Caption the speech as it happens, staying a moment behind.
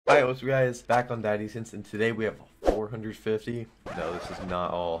Alright, what's up guys? Back on daddyskins, and today we have 450. No, this is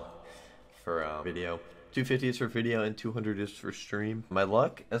not all for video. 250 is for video and 200 is for stream. My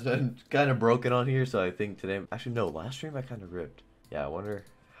luck has been kind of broken on here, so I think today... Actually, no, last stream I kind of ripped. Yeah, I wonder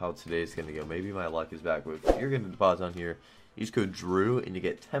how today's going to go. Maybe my luck is back. But if you're going to deposit on here, use code Drew and you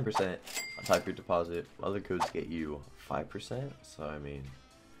get 10% on top of your deposit. Other codes get you 5%. So, I mean,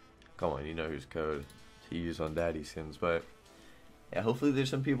 come on, you know whose code to use on daddyskins, but... yeah, hopefully there's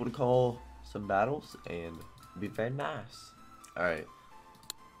some people to call some battles and be very nice. Alright.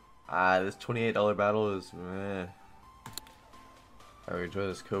 This $28 battle is meh. Alright, enjoy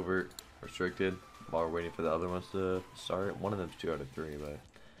this covert restricted while we're waiting for the other ones to start. One of them's 2 out of 3, but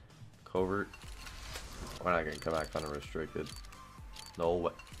covert. We're not gonna come back on a restricted. No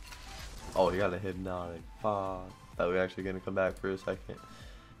way. Oh, he got a hypnotic. Fuck. Thought we were actually gonna come back for a second.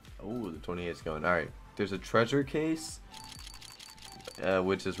 Oh, the 28's going. Alright. There's a treasure case.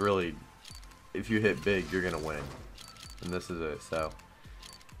 Which is really, if you hit big, you're gonna win, and this is it. So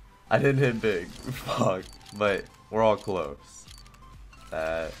I didn't hit big, fuck, but we're all close.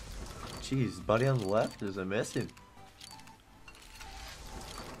 Jeez, buddy on the left is a missing.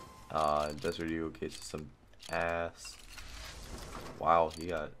 Desert Eagle case is some ass. Wow, he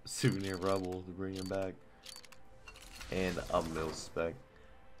got Souvenir Rebel to bring him back, and a mil spec.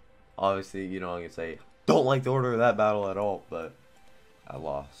 Obviously, you know, I'm gonna say don't like the order of that battle at all, but I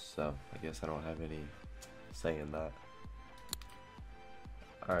lost, so I guess I don't have any say in that.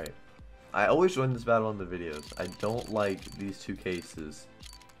 Alright. I always win this battle in the videos. I don't like these two cases.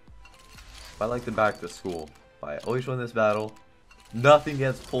 I like the back to school. But I always win this battle. Nothing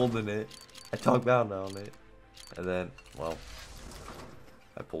gets pulled in it. I talk down on it. And then, well,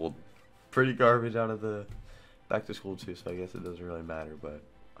 I pulled pretty garbage out of the back to school too, so I guess it doesn't really matter, but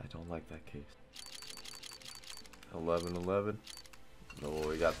I don't like that case. 11-11. Oh,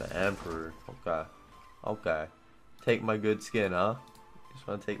 we got the Emperor. Okay. Okay. Take my good skin, huh? You just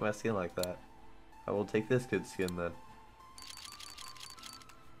want to take my skin like that. I will take this good skin then.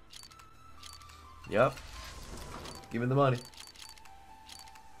 Yep. Give me the money.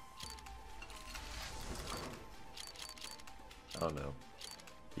 Oh no.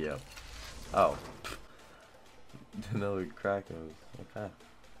 Yep. Oh. Didn't know we cracked those. Okay.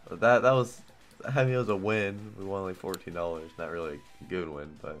 But that was... I mean, it was a win. We won like $14. Not really a good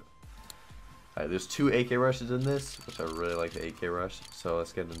win, but... Alright, there's 2 AK rushes in this, which I really like the AK rush. So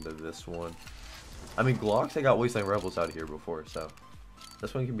let's get into this one. I mean, Glocks, I got Wasteland Rebels out here before, so...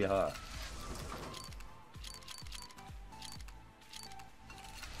 this one can be hot.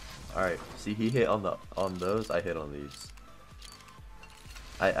 Alright, see, he hit on those, I hit on these.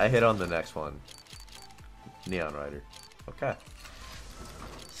 I hit on the next one. Neon Rider. Okay.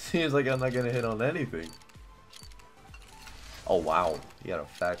 Seems like I'm not gonna hit on anything. Oh wow, you got a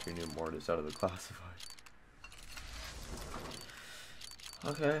factory new mortis out of the classified.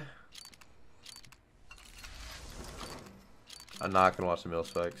 Okay. I'm not gonna watch the mil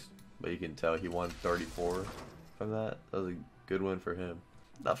specs, but you can tell he won 34 from that. That was a good win for him.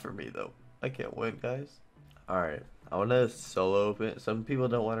 Not for me though. I can't win, guys. Alright, I wanna solo open. Some people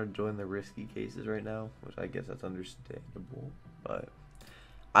don't want to join the risky cases right now, which I guess that's understandable, but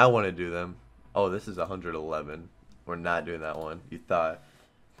I want to do them. Oh, this is 111. We're not doing that one. You thought.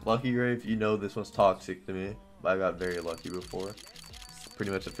 Lucky Grave, you know this one's toxic to me. But I got very lucky before. It's pretty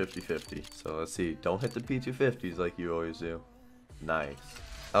much a 50-50. So let's see. Don't hit the P250s like you always do. Nice.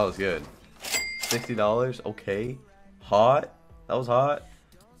 That was good. $60. Okay. Hot. That was hot.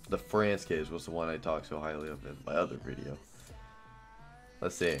 The France case was the one I talked so highly of in my other video.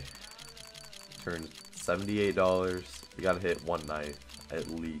 Let's see. Turned $78. We gotta hit one knife. At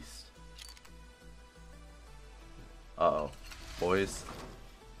least. Uh-oh. Boys.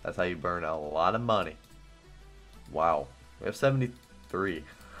 That's how you burn a lot of money. Wow. We have 73.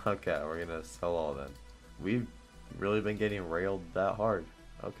 Okay, we're gonna sell all then. We've really been getting railed that hard.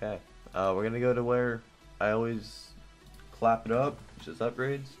 Okay. We're gonna go to where I always clap it up. Just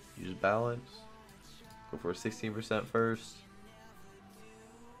upgrades. Use balance. Go for 16% first.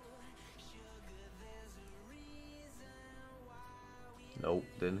 Nope,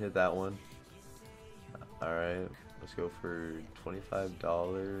 didn't hit that one. Alright, let's go for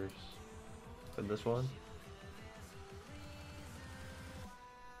 $25 for this one.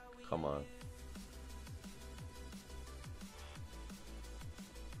 Come on.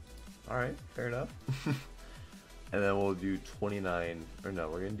 Alright, fair enough. And then we'll do 29, or no,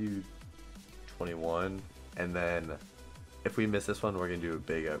 we're gonna do 21. And then if we miss this one, we're gonna do a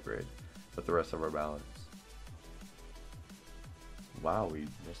big upgrade with the rest of our balance. Wow, we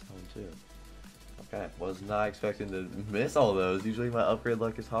missed that one too. Okay, was not expecting to miss all those. Usually my upgrade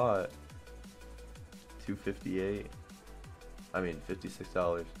luck is hot. 258. I mean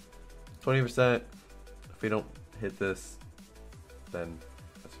 $56. 20%. If we don't hit this, then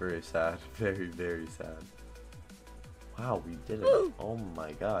that's very sad. Very, very sad. Wow, we did it. Oh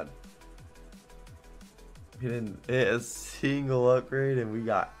my god. We didn't hit a single upgrade and we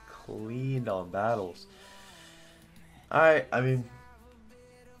got cleaned on battles. Alright, I mean,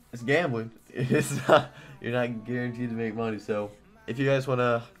 it's gambling. It's not, you're not guaranteed to make money. So if you guys want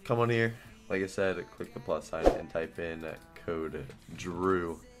to come on here, like I said, click the plus sign and type in code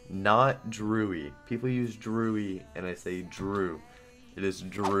Drew, not Drewy. People use Drewy and I say Drew. It is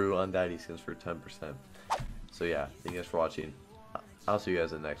Drew on daddyskins for 10%. So yeah, thank you guys for watching. I'll see you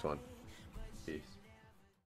guys in the next one.